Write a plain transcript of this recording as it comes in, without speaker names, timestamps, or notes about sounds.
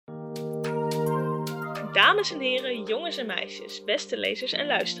Dames en heren, jongens en meisjes, beste lezers en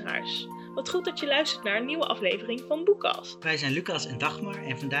luisteraars. Wat goed dat je luistert naar een nieuwe aflevering van Boekkast. Wij zijn Lucas en Dagmar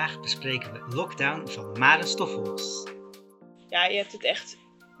en vandaag bespreken we Lockdown van Maren Stoffels. Ja, je hebt het echt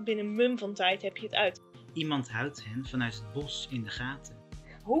binnen een mum van tijd heb je het uit. Iemand houdt hen vanuit het bos in de gaten.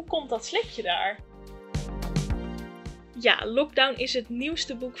 Hoe komt dat slikje daar? Ja, Lockdown is het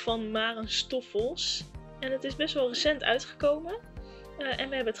nieuwste boek van Maren Stoffels. En het is best wel recent uitgekomen. En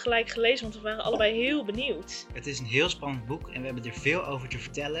we hebben het gelijk gelezen, want we waren allebei heel benieuwd. Het is een heel spannend boek en we hebben er veel over te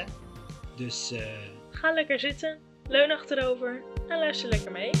vertellen. Dus Ga lekker zitten, leun achterover en luister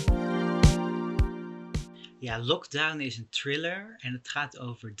lekker mee. ja, Lockdown is een thriller en het gaat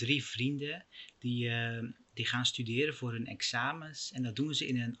over 3 vrienden die gaan studeren voor hun examens. En dat doen ze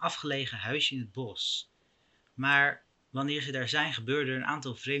in een afgelegen huisje in het bos. Maar wanneer ze daar zijn, gebeuren er een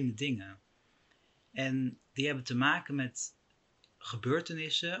aantal vreemde dingen. En die hebben te maken met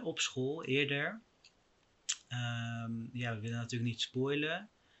gebeurtenissen op school eerder. Ja, we willen natuurlijk niet spoilen.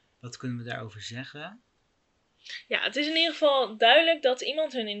 Wat kunnen we daarover zeggen? Ja, het is in ieder geval duidelijk dat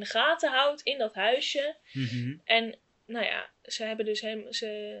iemand hun in de gaten houdt in dat huisje. En nou ja, ze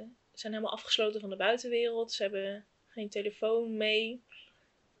zijn helemaal afgesloten van de buitenwereld. Ze hebben geen telefoon mee.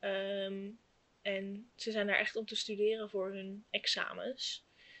 En ze zijn daar echt om te studeren voor hun examens.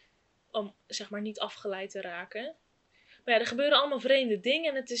 Om zeg maar niet afgeleid te raken. Maar ja, er gebeuren allemaal vreemde dingen.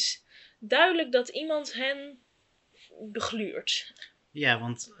 En het is duidelijk dat iemand hen begluurt. Ja,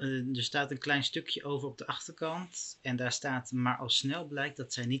 want er staat een klein stukje over op de achterkant. En daar staat, maar al snel blijkt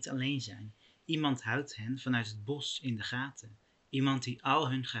dat zij niet alleen zijn. Iemand houdt hen vanuit het bos in de gaten. Iemand die al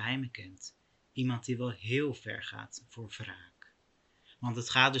hun geheimen kent. Iemand die wel heel ver gaat voor wraak. Want het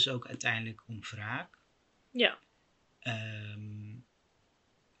gaat dus ook uiteindelijk om wraak. Ja.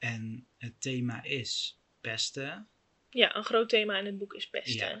 En het thema is pesten. Ja, een groot thema in het boek is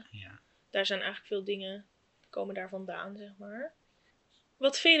pesten. Ja. Daar zijn eigenlijk veel dingen, komen daar vandaan, zeg maar.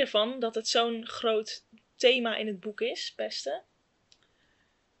 Wat vind je ervan dat het zo'n groot thema in het boek is, pesten?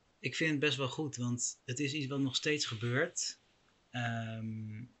 Ik vind het best wel goed, want het is iets wat nog steeds gebeurt.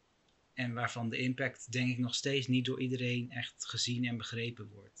 En waarvan de impact denk ik nog steeds niet door iedereen echt gezien en begrepen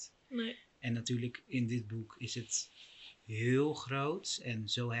wordt. Nee. En natuurlijk in dit boek is het heel groot en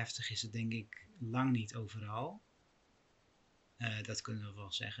zo heftig is het denk ik lang niet overal. Dat kunnen we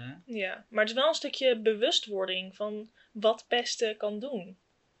wel zeggen. Ja, maar het is wel een stukje bewustwording van wat pesten kan doen.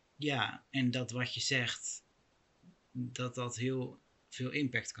 Ja, en dat wat je zegt, dat heel veel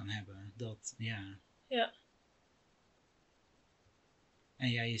impact kan hebben. Ja. En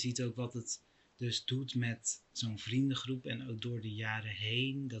ja, je ziet ook wat het dus doet met zo'n vriendengroep en ook door de jaren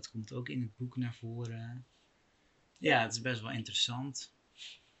heen. Dat komt ook in het boek naar voren. Ja, het is best wel interessant.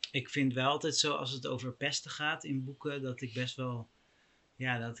 Ik vind wel altijd zo, als het over pesten gaat in boeken, dat ik best wel,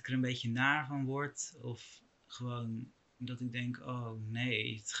 ja, dat ik er een beetje naar van word. Of gewoon dat ik denk, oh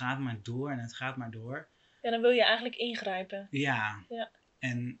nee, het gaat maar door en het gaat maar door. Ja, dan wil je eigenlijk ingrijpen. Ja. Ja.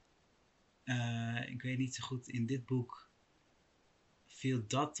 En ik weet niet zo goed, in dit boek viel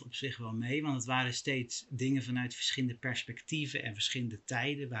dat op zich wel mee. Want het waren steeds dingen vanuit verschillende perspectieven en verschillende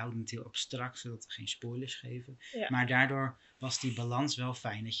tijden. We houden het heel abstract, zodat we geen spoilers geven. Ja. Maar daardoor was die balans wel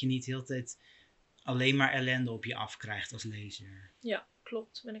fijn. Dat je niet de hele tijd alleen maar ellende op je afkrijgt als lezer. Ja,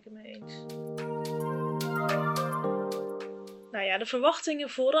 klopt. Ben ik het mee eens. Nou ja, de verwachtingen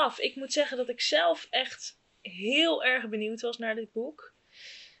vooraf. Ik moet zeggen dat ik zelf echt heel erg benieuwd was naar dit boek.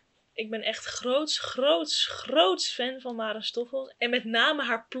 Ik ben echt groots fan van Maren Stoffels. En met name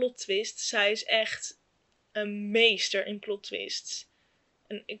haar plottwist. Zij is echt een meester in plottwists.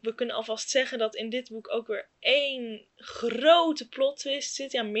 En we kunnen alvast zeggen dat in dit boek ook weer 1 grote plottwist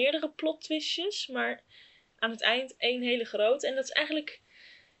zit. Ja, meerdere plottwistjes, maar aan het eind 1 hele grote. En dat is eigenlijk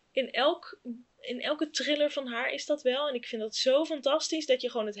in elke thriller van haar is dat wel. En ik vind dat zo fantastisch dat je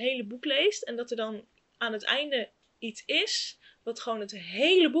gewoon het hele boek leest. En dat er dan aan het einde iets is wat gewoon het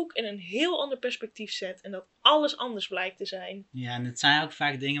hele boek in een heel ander perspectief zet. En dat alles anders blijkt te zijn. Ja, en het zijn ook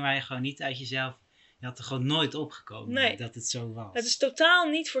vaak dingen waar je gewoon niet uit jezelf, je had er gewoon nooit opgekomen dat het zo was. Het is totaal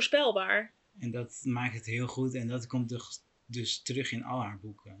niet voorspelbaar. En dat maakt het heel goed en dat komt dus terug in al haar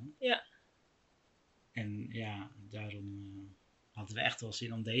boeken. Ja. En ja, daarom hadden we echt wel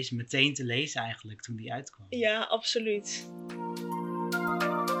zin om deze meteen te lezen eigenlijk toen die uitkwam. Ja, absoluut.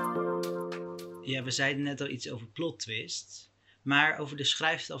 Ja, we zeiden net al iets over plottwist. Maar over de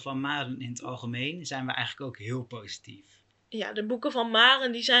schrijfstijl van Maren in het algemeen zijn we eigenlijk ook heel positief. Ja, de boeken van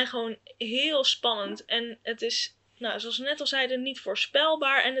Maren die zijn gewoon heel spannend. En het is, nou, zoals we net al zeiden, niet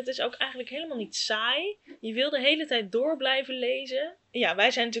voorspelbaar. En het is ook eigenlijk helemaal niet saai. Je wil de hele tijd door blijven lezen. Ja,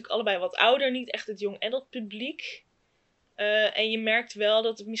 wij zijn natuurlijk allebei wat ouder. Niet echt het young adult publiek. En je merkt wel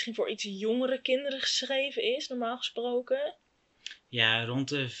dat het misschien voor iets jongere kinderen geschreven is, normaal gesproken. Ja, rond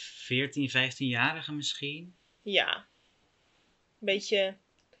de 14, 15-jarigen misschien. Ja, een beetje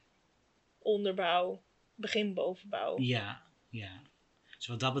onderbouw, begin bovenbouw. Ja. Dus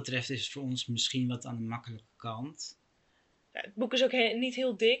wat dat betreft is het voor ons misschien wat aan de makkelijke kant. Ja, het boek is ook niet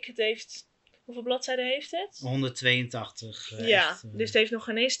heel dik. Het heeft... Hoeveel bladzijden heeft het? 182. Ja, echt, dus het heeft nog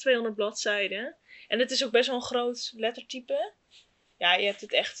geen eens 200 bladzijden. En het is ook best wel een groot lettertype. Ja, je hebt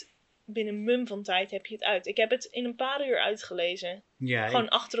het echt... Binnen een mum van tijd heb je het uit. Ik heb het in een paar uur uitgelezen. Ja, Gewoon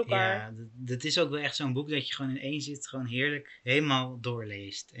achter elkaar. Ja, dat is ook wel echt zo'n boek dat je gewoon in één zit gewoon heerlijk helemaal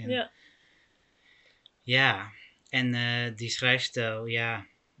doorleest. En, ja, en die schrijfstijl, ja,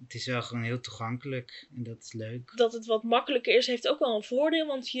 het is wel gewoon heel toegankelijk en dat is leuk. Dat het wat makkelijker is, heeft ook wel een voordeel,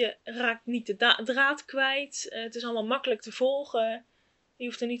 want je raakt niet de draad kwijt. Het is allemaal makkelijk te volgen. Je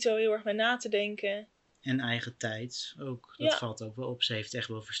hoeft er niet zo heel erg bij na te denken. En eigen tijds ook, dat valt ook wel op. Ze heeft echt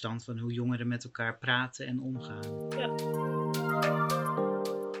wel verstand van hoe jongeren met elkaar praten en omgaan. Ja.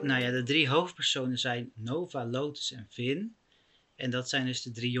 Nou ja, de 3 hoofdpersonen zijn Nova, Lotus en Finn. En dat zijn dus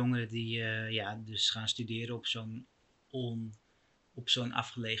de 3 jongeren die dus gaan studeren op zo'n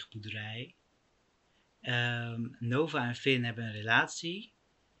afgelegen boerderij. Nova en Finn hebben een relatie.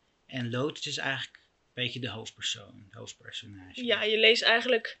 En Lotus is eigenlijk een beetje de hoofdpersonage. Ja, je leest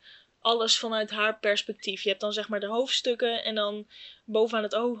eigenlijk alles vanuit haar perspectief. Je hebt dan zeg maar de hoofdstukken en dan bovenaan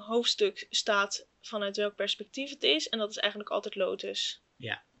het hoofdstuk staat vanuit welk perspectief het is. En dat is eigenlijk altijd Lotus.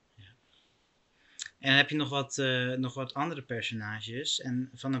 Ja. En dan heb je nog wat andere personages. En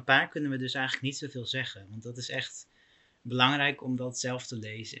van een paar kunnen we dus eigenlijk niet zoveel zeggen. Want dat is echt belangrijk om dat zelf te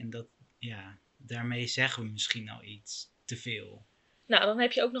lezen. En dat, daarmee zeggen we misschien al iets te veel. Nou, dan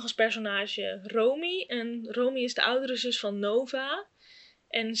heb je ook nog als personage Romy. En Romy is de oudere zus van Nova.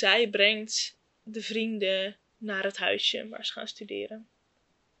 En zij brengt de vrienden naar het huisje waar ze gaan studeren.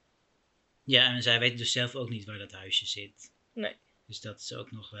 Ja, en zij weet dus zelf ook niet waar dat huisje zit. Nee. Dus dat is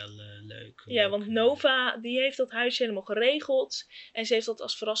ook nog wel leuk. Ja, want Nova die heeft dat huisje helemaal geregeld. En ze heeft dat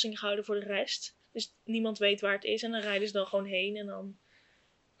als verrassing gehouden voor de rest. Dus niemand weet waar het is. En dan rijden ze dan gewoon heen. En dan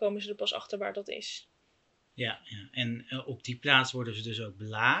komen ze er pas achter waar dat is. Ja. En op die plaats worden ze dus ook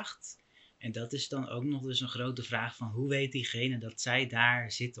belaagd. En dat is dan ook nog dus een grote vraag van hoe weet diegene dat zij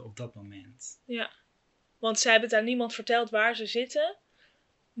daar zitten op dat moment? Ja, want zij hebben het aan niemand verteld waar ze zitten.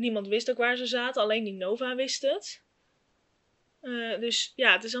 Niemand wist ook waar ze zaten, alleen die Nova wist het. Dus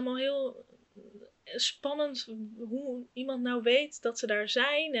ja, het is allemaal heel spannend hoe iemand nou weet dat ze daar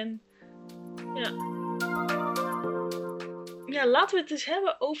zijn. En ja, laten we het eens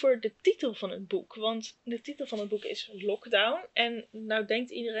hebben over de titel van het boek. Want de titel van het boek is Lockdown. En nou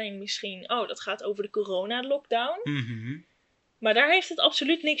denkt iedereen misschien, oh, dat gaat over de corona-lockdown. Mm-hmm. Maar daar heeft het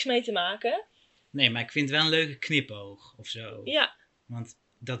absoluut niks mee te maken. Nee, maar ik vind het wel een leuke knipoog of zo. Ja. Want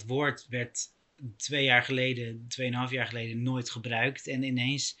dat woord werd 2,5 jaar geleden nooit gebruikt. En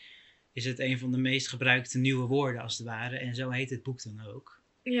ineens is het een van de meest gebruikte nieuwe woorden als het ware. En zo heet het boek dan ook.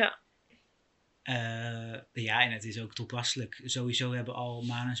 Ja. En het is ook toepasselijk. Sowieso hebben al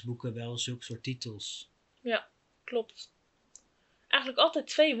Maren's boeken wel zulke soort titels. Ja, klopt. Eigenlijk altijd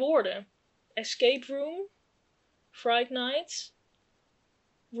 2 woorden. Escape room, Fright night,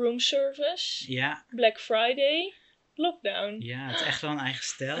 room service, Ja. Black Friday, lockdown. Ja, het is echt wel een eigen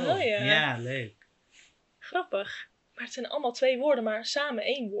stijl. Oh ja. Ja, leuk. Grappig. Maar het zijn allemaal 2 woorden, maar samen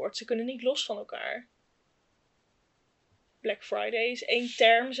 1 woord. Ze kunnen niet los van elkaar. Black Friday is 1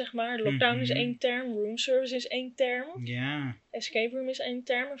 term, zeg maar. Lockdown is 1 term. Room service is 1 term. Ja. Escape room is 1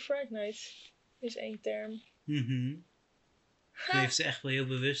 term. En Fright night is 1 term. Mm-hmm. Dat heeft ze echt wel heel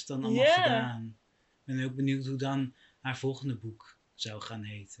bewust dan allemaal gedaan. Ik ben ook benieuwd hoe dan haar volgende boek zou gaan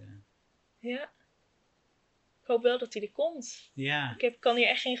heten. Ja. Ik hoop wel dat hij er komt. Ja. Ik kan hier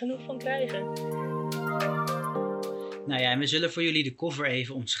echt geen genoeg van krijgen. Nou ja, en we zullen voor jullie de cover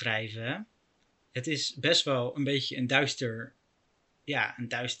even omschrijven. Het is best wel een beetje een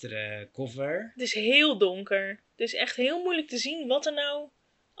duistere cover. Het is heel donker. Het is echt heel moeilijk te zien wat er nou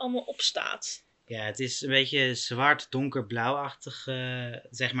allemaal op staat. Ja, het is een beetje zwart, donker, blauwachtig,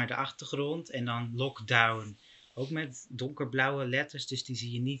 zeg maar de achtergrond. En dan lockdown, ook met donkerblauwe letters, dus die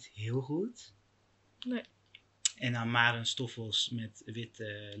zie je niet heel goed. Nee. En dan Maren Stoffels met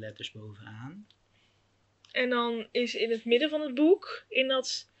witte letters bovenaan. En dan is in het midden van het boek,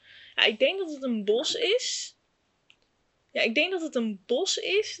 ik denk dat het een bos is. Ja, ik denk dat het een bos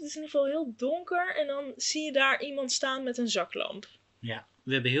is. Het is in ieder geval heel donker. En dan zie je daar iemand staan met een zaklamp. Ja,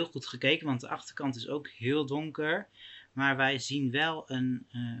 we hebben heel goed gekeken, want de achterkant is ook heel donker. Maar wij zien wel een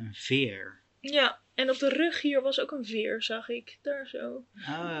veer. Ja, en op de rug hier was ook een veer, zag ik. Daar zo.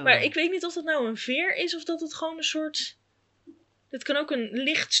 Oh. Maar ik weet niet of dat nou een veer is of dat het gewoon een soort Dit kan ook een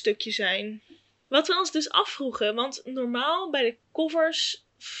licht stukje zijn. Wat we ons dus afvroegen, want normaal bij de covers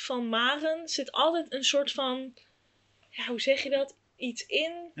van Maren zit altijd een soort van, ja, hoe zeg je dat? Iets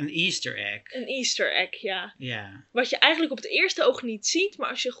in. Een Easter egg. Een Easter egg, ja. Ja. Wat je eigenlijk op het eerste oog niet ziet, maar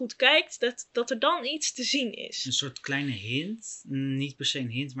als je goed kijkt, dat er dan iets te zien is. Een soort kleine hint. Niet per se een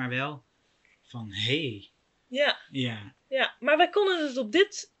hint, maar wel van hey. Ja. Ja. Ja, maar wij konden het op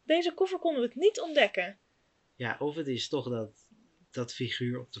deze cover konden we het niet ontdekken. Ja, of het is toch dat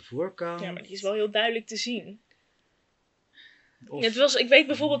figuur op de voorkant. Ja, maar die is wel heel duidelijk te zien. Of... Ik weet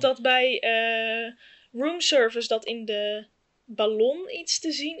bijvoorbeeld dat bij roomservice dat in de ballon iets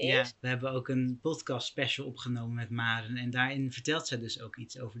te zien is. Ja, we hebben ook een podcast special opgenomen met Maren. En daarin vertelt zij dus ook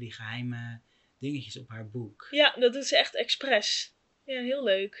iets over die geheime dingetjes op haar boek. Ja, dat doet ze echt expres. Ja, heel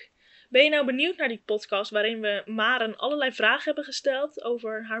leuk. Ben je nou benieuwd naar die podcast waarin we Maren allerlei vragen hebben gesteld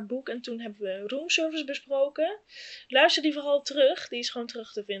over haar boek en toen hebben we roomservice besproken? Luister die vooral terug. Die is gewoon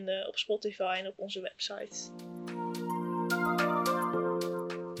terug te vinden op Spotify en op onze website.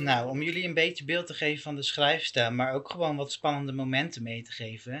 Nou, om jullie een beetje beeld te geven van de schrijfstijl, maar ook gewoon wat spannende momenten mee te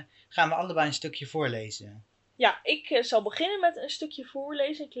geven, gaan we allebei een stukje voorlezen. Ja, ik zal beginnen met een stukje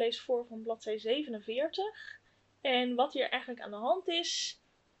voorlezen. Ik lees voor van bladzijde 47. En wat hier eigenlijk aan de hand is,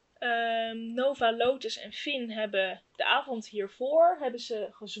 Nova, Lotus en Finn hebben de avond hiervoor ze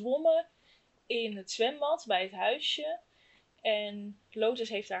gezwommen in het zwembad bij het huisje. En Lotus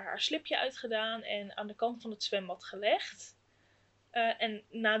heeft daar haar slipje uitgedaan en aan de kant van het zwembad gelegd. En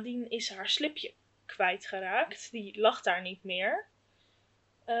nadien is haar slipje kwijtgeraakt. Die lag daar niet meer.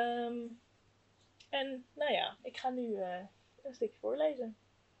 En nou ja, ik ga nu een stukje voorlezen.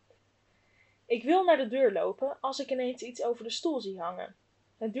 Ik wil naar de deur lopen als ik ineens iets over de stoel zie hangen.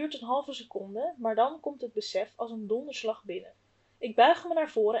 Het duurt een halve seconde, maar dan komt het besef als een donderslag binnen. Ik buig me naar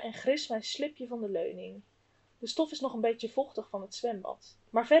voren en gris mijn slipje van de leuning. De stof is nog een beetje vochtig van het zwembad.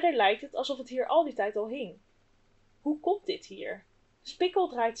 Maar verder lijkt het alsof het hier al die tijd al hing. Hoe komt dit hier? Spikkel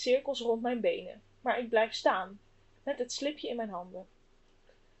draait cirkels rond mijn benen, maar ik blijf staan, met het slipje in mijn handen.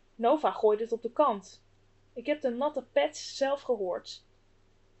 Nova gooit het op de kant. Ik heb de natte pets zelf gehoord.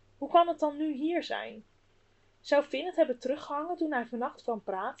 Hoe kan het dan nu hier zijn? Zou Finn het hebben teruggehangen toen hij vannacht kwam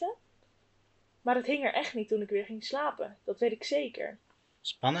praten? Maar het hing er echt niet toen ik weer ging slapen, dat weet ik zeker.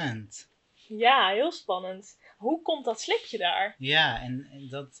 Spannend. Ja, heel spannend. Hoe komt dat slipje daar? Ja, en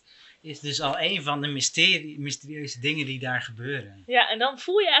dat is dus al een van de mysterieuze dingen die daar gebeuren. Ja, en dan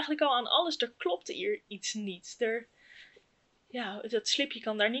voel je eigenlijk al aan alles, er klopt hier iets niet. Dat slipje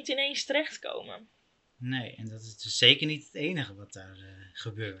kan daar niet ineens terechtkomen. Nee, en dat is dus zeker niet het enige wat daar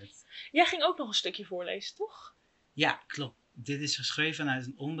gebeurt. Jij ging ook nog een stukje voorlezen, toch? Ja, klopt. Dit is geschreven vanuit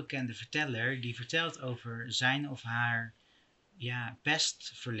een onbekende verteller die vertelt over zijn of haar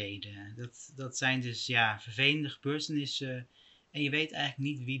pestverleden. Dat zijn dus vervelende gebeurtenissen en je weet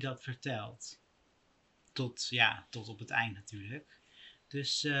eigenlijk niet wie dat vertelt. Tot op het eind natuurlijk.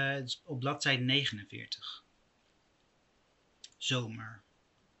 Dus op bladzijde 49. Zomer.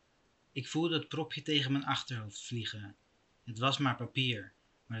 Ik voelde het propje tegen mijn achterhoofd vliegen. Het was maar papier,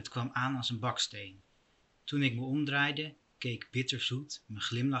 maar het kwam aan als een baksteen. Toen ik me omdraaide, keek bitterzoet me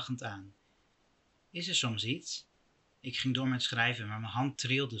glimlachend aan. Is er soms iets? Ik ging door met schrijven, maar mijn hand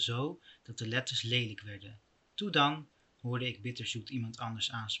trilde zo dat de letters lelijk werden. Toen dan, hoorde ik bitterzoet iemand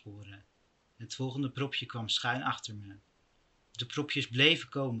anders aansporen. Het volgende propje kwam schuin achter me. De propjes bleven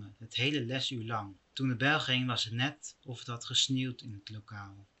komen, het hele lesuur lang. Toen de bel ging, was het net of het had gesneeuwd in het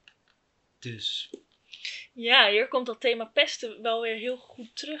lokaal. Dus. Ja, hier komt dat thema pesten wel weer heel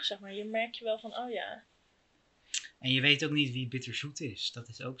goed terug, zeg maar. Je merkt je wel van, oh ja. En je weet ook niet wie bitterzoet is. Dat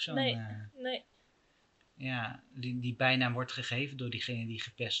is ook zo'n... Nee. Ja, die bijnaam wordt gegeven door diegene die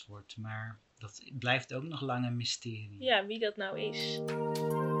gepest wordt. Maar dat blijft ook nog lang een mysterie. Ja, wie dat nou is.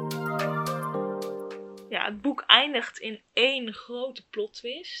 Ja, het boek eindigt in één grote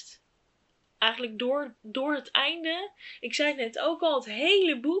plottwist. Eigenlijk door het einde. Ik zei het net ook al, het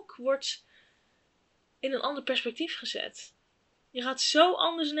hele boek wordt in een ander perspectief gezet. Je gaat zo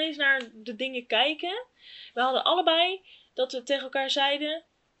anders ineens naar de dingen kijken. We hadden allebei dat we tegen elkaar zeiden,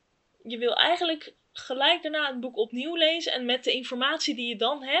 je wil eigenlijk gelijk daarna het boek opnieuw lezen en met de informatie die je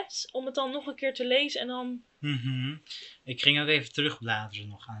dan hebt, om het dan nog een keer te lezen en dan... Mm-hmm. Ik ging ook even terugbladeren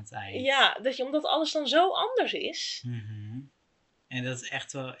nog aan het eind. Ja, omdat alles dan zo anders is. Mm-hmm. En dat is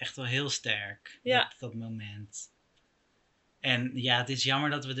echt wel heel sterk, dat moment. En ja, het is jammer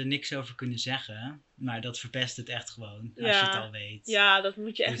dat we er niks over kunnen zeggen, maar dat verpest het echt gewoon, als je het al weet. Ja, dat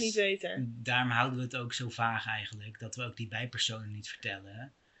moet je echt niet weten. Daarom houden we het ook zo vaag eigenlijk, dat we ook die bijpersonen niet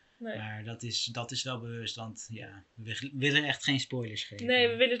vertellen. Nee. Maar dat is wel bewust, want we willen echt geen spoilers geven. Nee,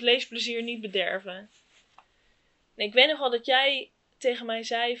 we willen het leesplezier niet bederven. En ik weet nog wel dat jij tegen mij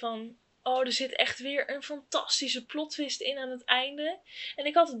zei van... Oh, er zit echt weer een fantastische plotwist in aan het einde. En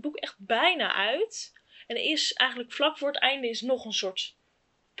ik had het boek echt bijna uit. En er is eigenlijk vlak voor het einde is nog een soort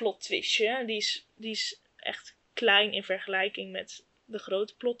plotwistje. Die is echt klein in vergelijking met de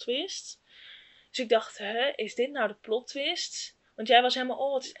grote plotwist. Dus ik dacht, is dit nou de plotwist? Want jij was helemaal,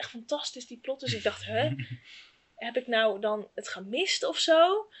 oh, het is echt fantastisch die plot. Dus ik dacht, heb ik nou dan het gemist of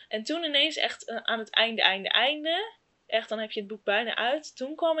zo? En toen ineens echt aan het einde. Echt, dan heb je het boek bijna uit.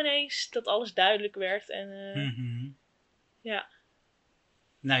 Toen kwam ineens dat alles duidelijk werd. En ja.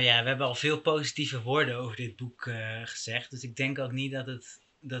 Nou ja, we hebben al veel positieve woorden over dit boek gezegd. Dus ik denk ook niet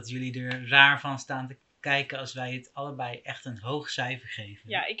dat jullie er raar van staan te kijken als wij het allebei echt een hoog cijfer geven.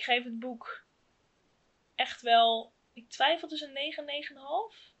 Ja, ik geef het boek echt wel... Ik twijfel tussen 9 en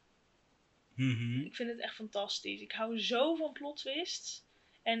 9,5. Ik vind het echt fantastisch. Ik hou zo van plotwist.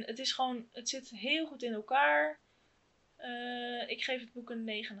 En het is gewoon... Het zit heel goed in elkaar. Ik geef het boek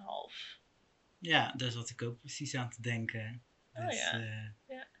een 9,5. Ja, daar zat ik ook precies aan te denken. Dus,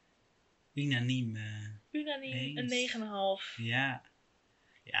 ja. Unaniem. Unaniem een 9,5. Ja.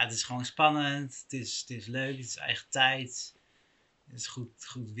 Ja, het is gewoon spannend. Het is leuk. Het is eigen tijd. Het is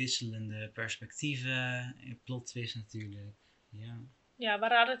goed wisselende perspectieven. Plotwist natuurlijk. Ja. Ja, we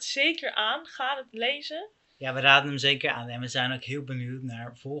raden het zeker aan. Ga het lezen. Ja, we raden hem zeker aan. En we zijn ook heel benieuwd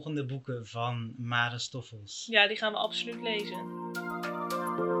naar volgende boeken van Maren Stoffels. Ja, die gaan we absoluut lezen.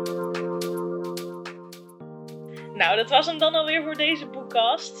 Nou, dat was hem dan alweer voor deze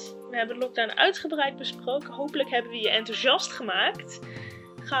boekkast. We hebben de lockdown uitgebreid besproken. Hopelijk hebben we je enthousiast gemaakt.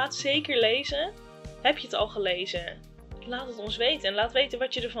 Ga het zeker lezen. Heb je het al gelezen? Laat het ons weten. En laat weten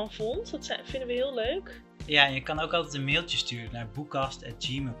wat je ervan vond. Dat vinden we heel leuk. Ja, je kan ook altijd een mailtje sturen naar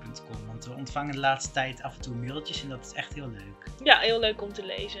boekkast@gmail.com. Want we ontvangen de laatste tijd af en toe mailtjes en dat is echt heel leuk. Ja, heel leuk om te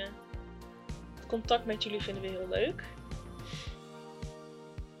lezen. Het contact met jullie vinden we heel leuk.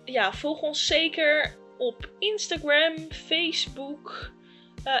 Ja, volg ons zeker op Instagram, Facebook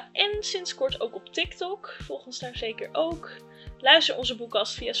en sinds kort ook op TikTok. Volg ons daar zeker ook. Luister onze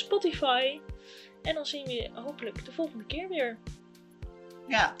boekkast via Spotify. En dan zien we je hopelijk de volgende keer weer.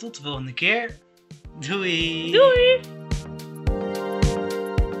 Ja, tot de volgende keer. Doei! Doei!